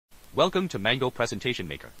Welcome to Mango Presentation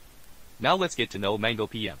Maker. Now let's get to know Mango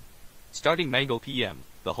PM. Starting Mango PM,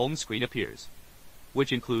 the home screen appears,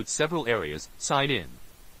 which includes several areas: Sign In,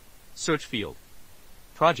 Search field,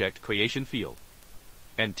 Project Creation field,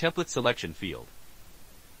 and Template Selection field.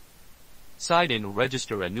 Sign in,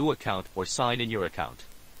 register a new account or sign in your account.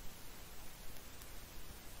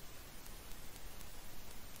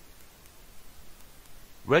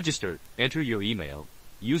 Register, enter your email,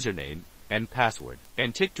 username, and password,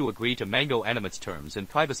 and tick to agree to Mango Animate's terms and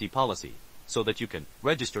privacy policy, so that you can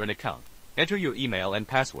register an account. Enter your email and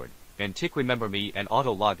password, and tick Remember Me and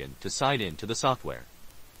Auto Login to sign in to the software.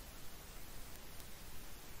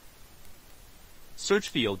 Search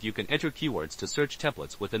field, you can enter keywords to search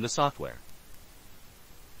templates within the software.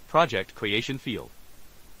 Project Creation field.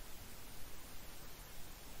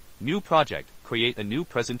 New project, create a new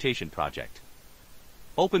presentation project.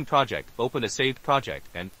 Open project, open a saved project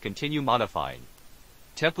and continue modifying.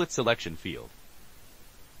 Template Selection field.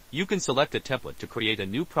 You can select a template to create a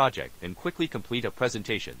new project and quickly complete a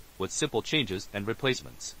presentation with simple changes and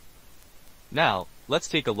replacements. Now, let's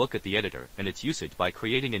take a look at the editor and its usage by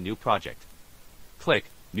creating a new project. Click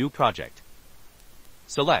New Project.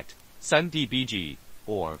 Select SendDBG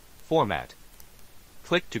or Format.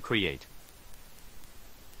 Click to create.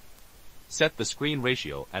 Set the screen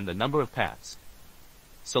ratio and the number of paths.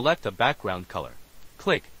 Select a background color.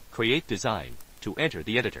 Click Create Design to enter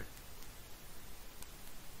the editor.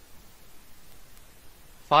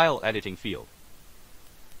 File Editing field.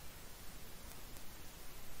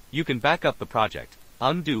 You can back up the project,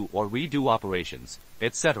 undo or redo operations,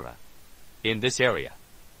 etc. in this area.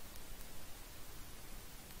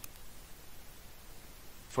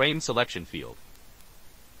 Frame Selection field.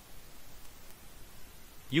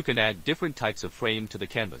 You can add different types of frame to the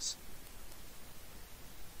canvas.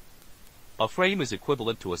 A frame is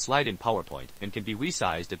equivalent to a slide in PowerPoint and can be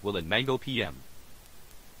resized at will in Mango PM.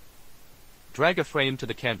 Drag a frame to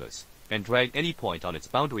the canvas, and drag any point on its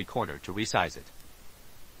boundary corner to resize it.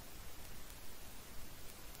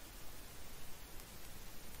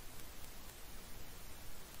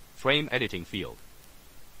 Frame Editing field.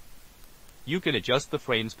 You can adjust the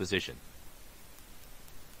frame's position.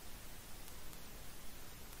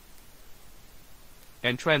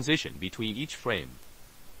 And transition between each frame.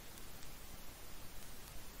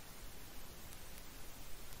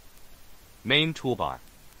 Main toolbar.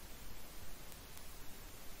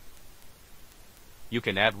 You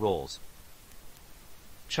can add roles,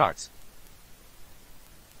 charts,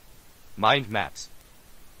 mind maps,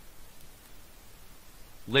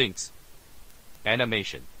 links,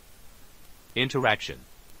 animation, interaction,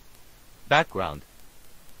 background,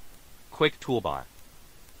 quick toolbar.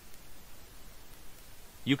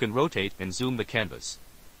 You can rotate and zoom the canvas,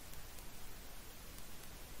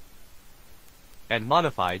 and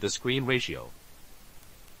modify the screen ratio.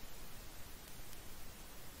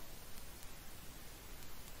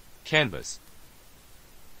 Canvas.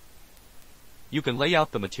 You can lay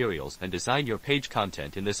out the materials and design your page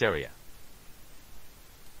content in this area.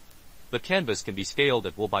 The canvas can be scaled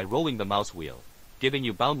at will by rolling the mouse wheel, giving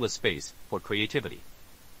you boundless space for creativity.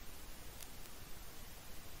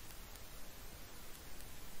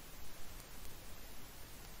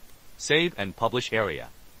 Save and Publish area.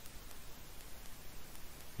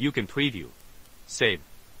 You can preview, save,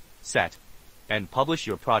 set, and publish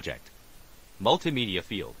your project. Multimedia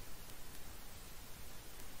field.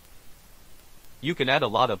 You can add a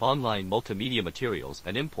lot of online multimedia materials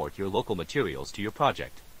and import your local materials to your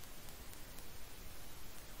project.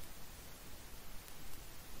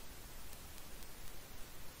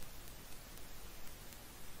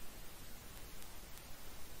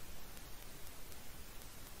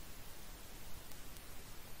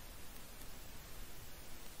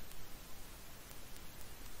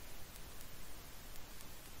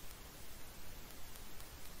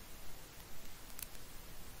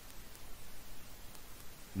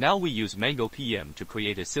 Now we use Mango PM to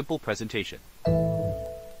create a simple presentation.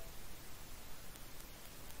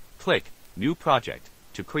 Click New Project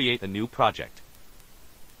to create a new project.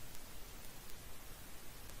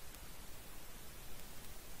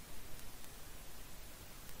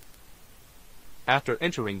 After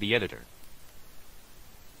entering the editor,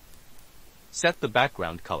 set the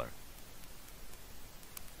background color.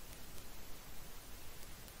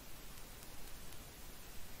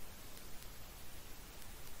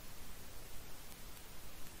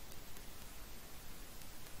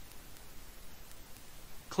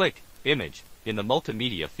 Click Image in the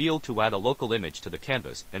Multimedia field to add a local image to the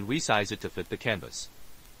canvas and resize it to fit the canvas.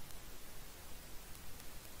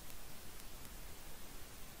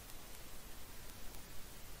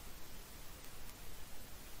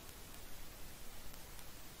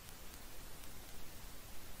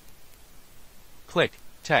 Click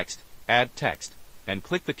Text, Add Text, and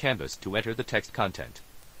click the canvas to enter the text content.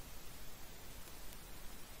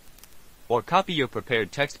 Or copy your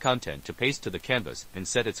prepared text content to paste to the canvas and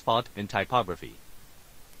set its font and typography.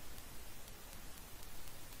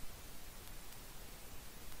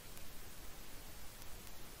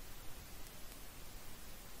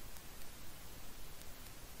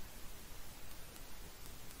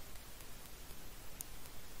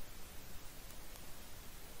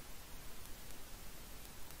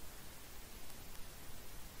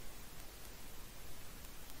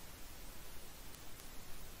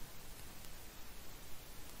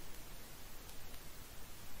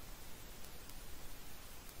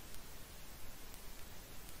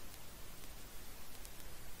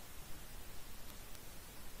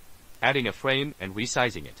 Adding a frame and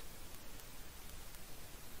resizing it.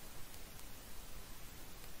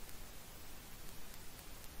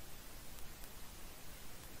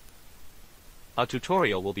 A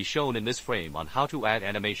tutorial will be shown in this frame on how to add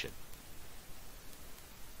animation.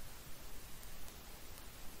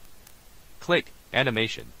 Click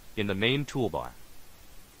Animation in the main toolbar.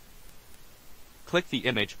 Click the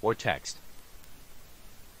image or text.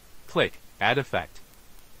 Click Add Effect.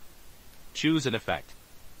 Choose an effect.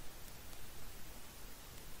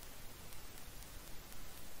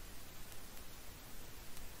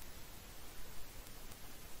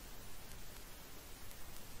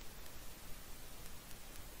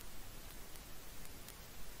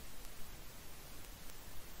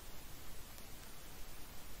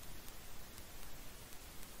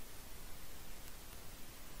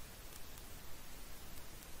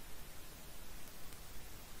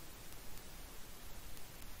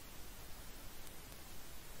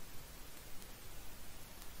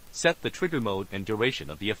 Set the trigger mode and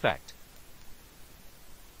duration of the effect.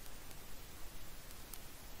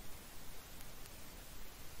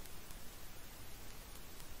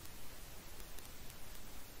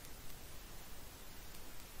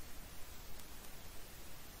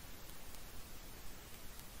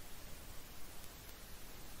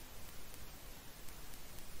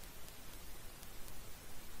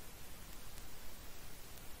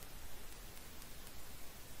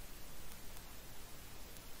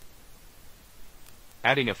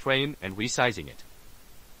 Adding a frame and resizing it.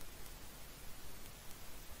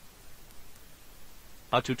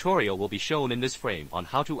 A tutorial will be shown in this frame on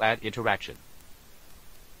how to add interaction.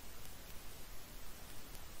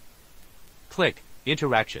 Click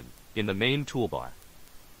Interaction in the main toolbar.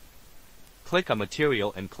 Click a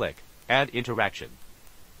material and click Add Interaction.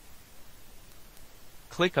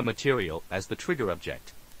 Click a material as the trigger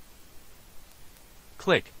object.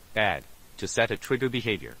 Click Add to set a trigger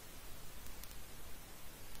behavior.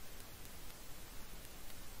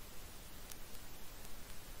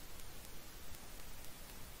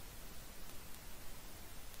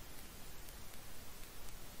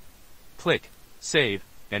 Click Save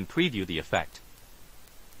and preview the effect.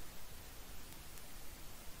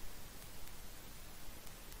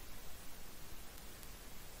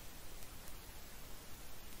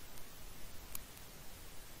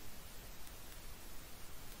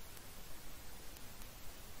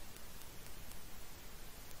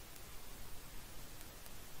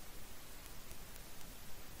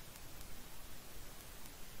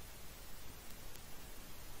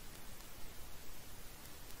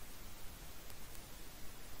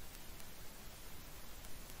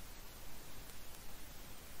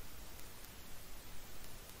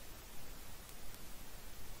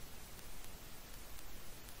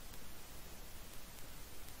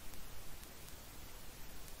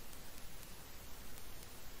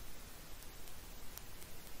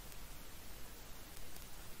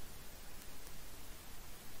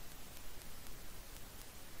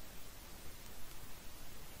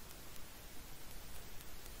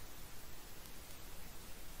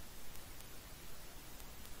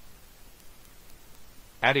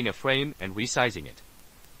 Adding a frame and resizing it.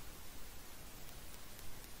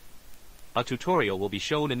 A tutorial will be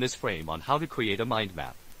shown in this frame on how to create a mind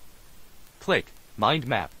map. Click Mind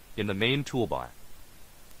Map in the main toolbar.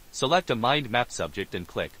 Select a mind map subject and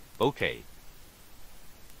click OK.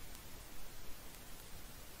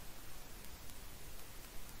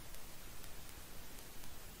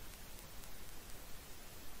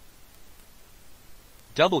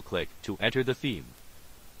 Double-click to enter the theme.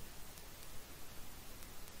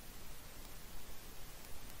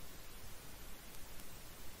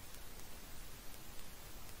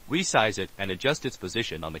 Resize it and adjust its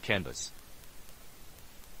position on the canvas.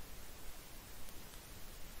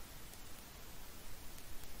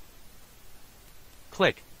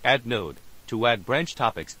 Click Add Node to add branch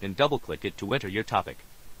topics and double-click it to enter your topic.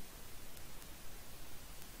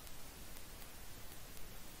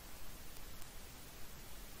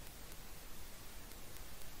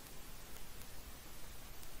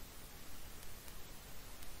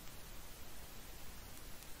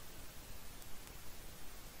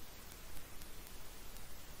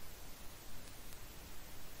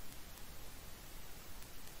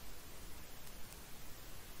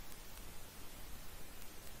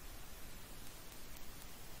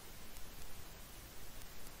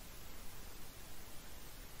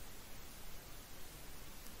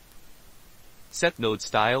 Set node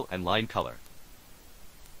style and line color.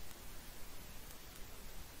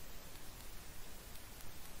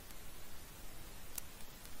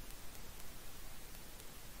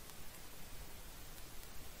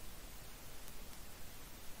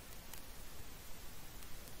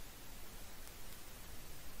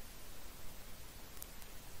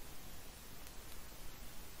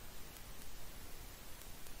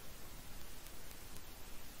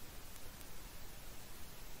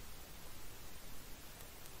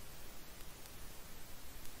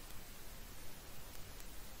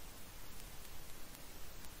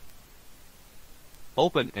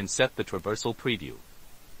 Open and set the traversal preview.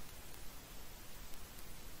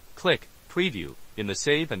 Click Preview in the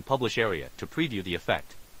Save and Publish area to preview the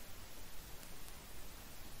effect.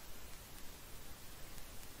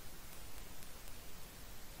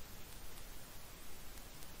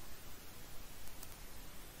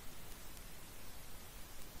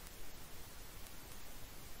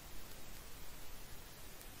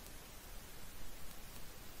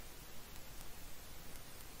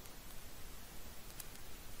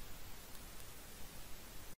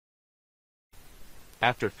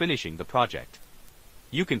 After finishing the project,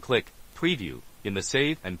 you can click Preview in the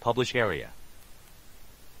Save and Publish area.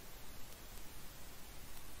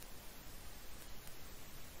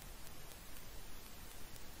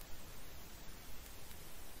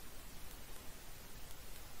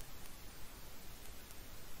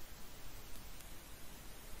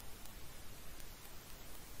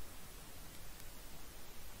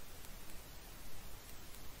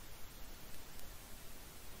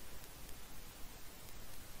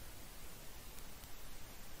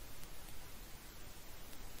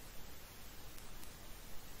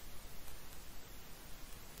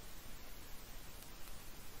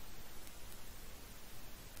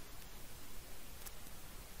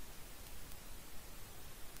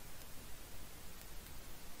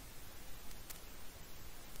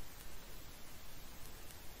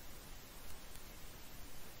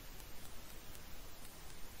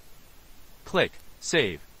 Click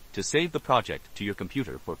Save to save the project to your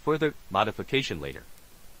computer for further modification later.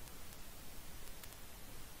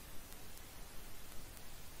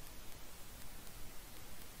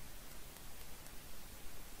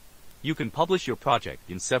 You can publish your project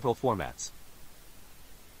in several formats.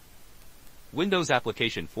 Windows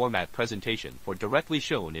Application Format Presentation for directly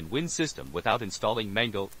shown in Win System without installing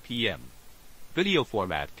Mango, PM. Video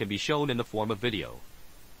format can be shown in the form of video.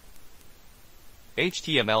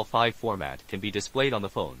 HTML5 format can be displayed on the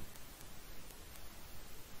phone.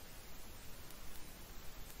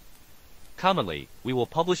 Commonly, we will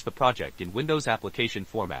publish the project in Windows application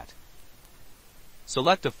format.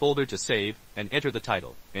 Select a folder to save and enter the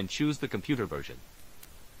title, and choose the computer version.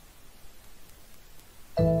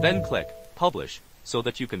 Then click Publish so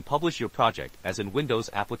that you can publish your project as in Windows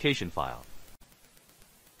application file.